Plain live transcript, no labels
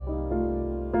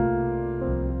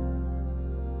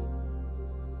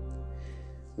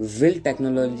Will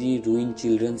technology ruin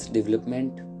children's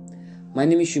development? My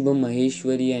name is Shubham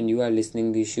Maheshwari and you are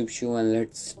listening to the Shubh Show, and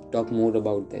let's talk more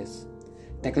about this.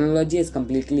 Technology has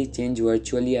completely changed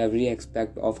virtually every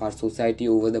aspect of our society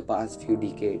over the past few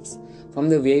decades, from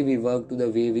the way we work to the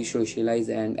way we socialize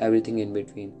and everything in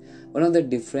between. One of the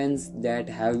differences that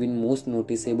have been most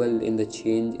noticeable in the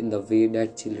change in the way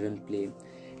that children play,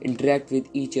 interact with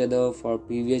each other. For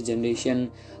previous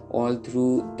generation, all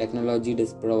through technology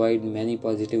does provide many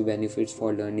positive benefits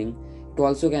for learning. It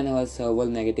also can have several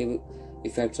negative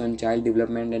effects on child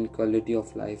development and quality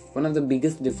of life. One of the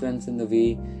biggest difference in the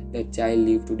way that child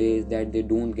live today is that they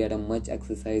don't get as much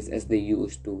exercise as they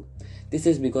used to. This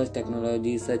is because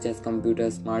technology such as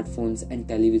computers, smartphones and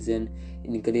television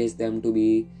encourage them to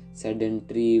be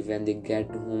sedentary when they get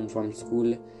home from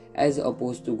school, as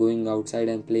opposed to going outside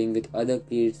and playing with other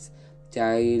kids.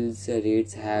 Child's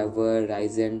rates have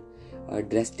risen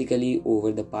drastically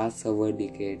over the past several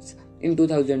decades. In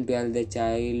 2012, the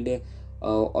child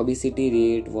obesity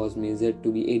rate was measured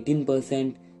to be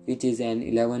 18%, which is an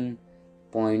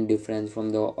 11-point difference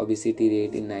from the obesity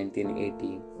rate in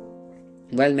 1980.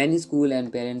 While many schools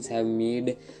and parents have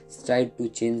made strides to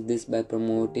change this by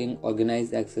promoting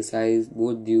organized exercise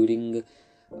both during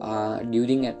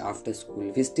and after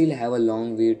school, we still have a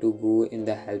long way to go in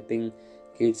the helping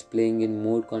kids playing in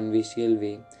more convivial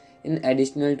way. In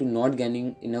addition to not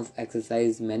getting enough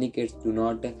exercise, many kids do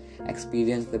not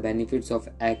experience the benefits of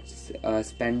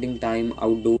spending time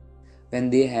outdoors when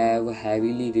they have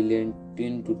heavily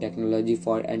reliant to technology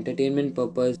for entertainment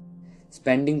purpose.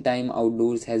 Spending time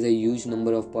outdoors has a huge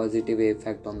number of positive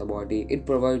effects on the body. It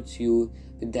provides you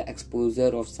with the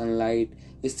exposure of sunlight,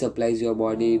 which supplies your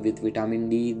body with vitamin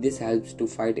D. This helps to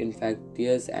fight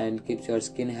infections and keeps your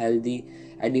skin healthy.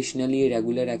 Additionally,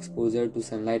 regular exposure to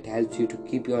sunlight helps you to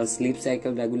keep your sleep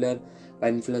cycle regular by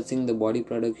influencing the body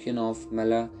production of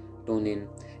melatonin.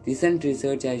 Recent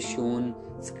research has shown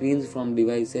screens from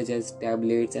devices such as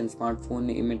tablets and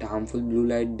smartphones emit harmful blue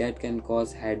light that can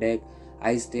cause headache,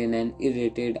 eye strain and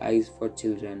irritated eyes for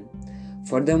children.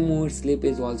 Furthermore, sleep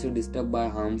is also disturbed by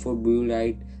harmful blue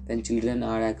light when children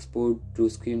are exposed to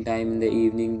screen time in the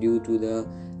evening due to the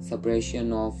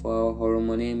suppression of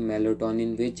hormone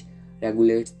melatonin, which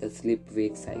regulates the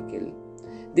sleep-wake cycle.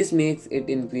 This makes it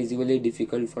increasingly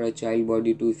difficult for a child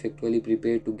body to effectively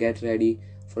prepare to get ready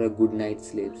for a good night's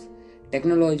sleep.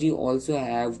 Technology also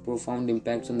have profound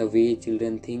impacts on the way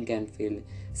children think and feel.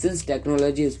 Since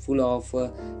technology is full of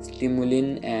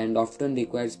stimuli and often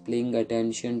requires paying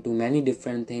attention to many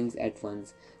different things at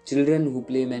once, children who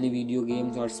play many video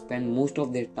games or spend most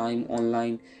of their time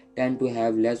online tend to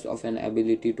have less of an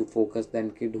ability to focus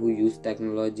than kids who use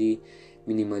technology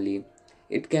minimally.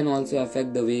 It can also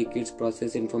affect the way kids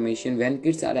process information. When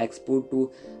kids are exposed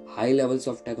to high levels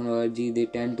of technology, they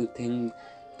tend to think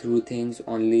through things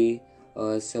only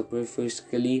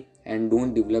superficially and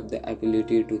don't develop the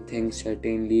ability to think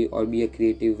certainly or be a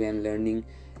creative when learning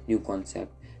new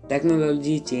concepts.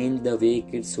 Technology changed the way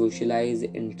kids socialize,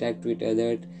 interact with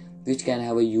others, which can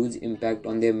have a huge impact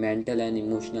on their mental and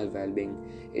emotional well-being.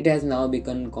 It has now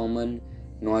become common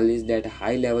knowledge that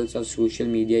high levels of social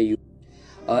media use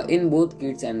in both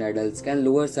kids and adults can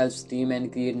lower self-esteem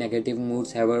and create negative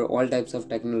moods. However, all types of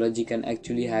technology can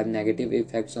actually have negative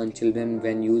effects on children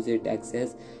when used at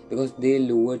excess, because they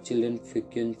lower children's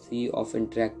frequency of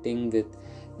interacting with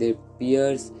their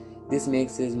peers. This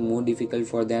makes it more difficult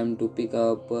for them to pick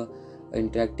up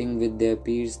interacting with their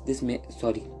peers.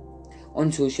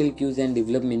 On social cues and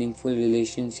develop meaningful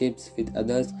relationships with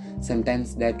others.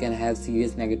 Sometimes that can have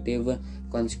serious negative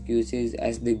consequences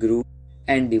as they grow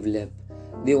and develop.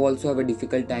 They also have a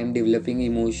difficult time developing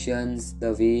emotions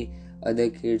the way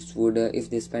other kids would if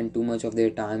they spend too much of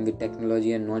their time with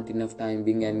technology and not enough time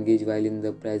being engaged while in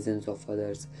the presence of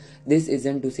others. This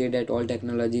isn't to say that all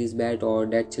technology is bad or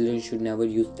that children should never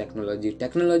use technology.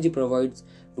 Technology provides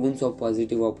tons of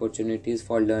positive opportunities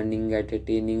for learning,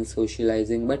 entertaining,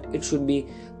 socializing, but it should be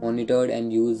monitored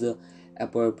and used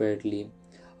appropriately.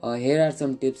 Here are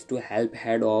some tips to help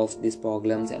head off these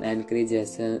problems and encourage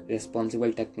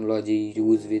responsible technology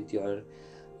use with your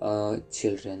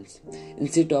children.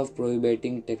 Instead of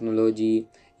prohibiting technology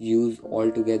use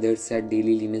altogether, set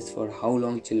daily limits for how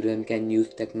long children can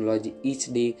use technology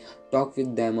each day. Talk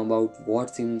with them about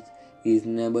what seems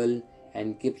reasonable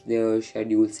and keep their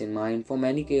schedules in mind. For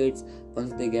many kids,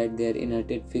 once they get their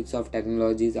inherent fix of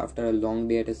technologies after a long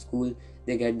day at a school,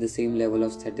 they get the same level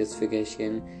of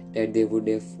satisfaction that they would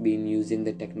have been using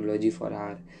the technology for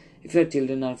hours. If your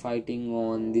children are fighting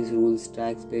on these rules, try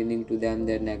explaining to them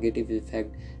the negative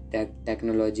effect that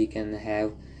technology can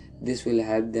have. This will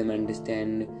help them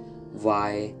understand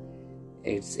why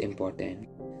it's important.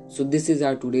 So this is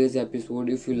our today's episode.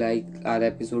 If you like our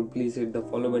episode, please hit the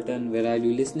follow button where are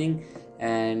you listening,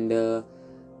 and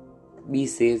be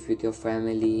safe with your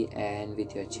family and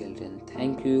with your children.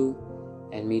 Thank you,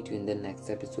 and meet you in the next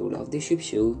episode of the Ship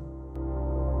Show.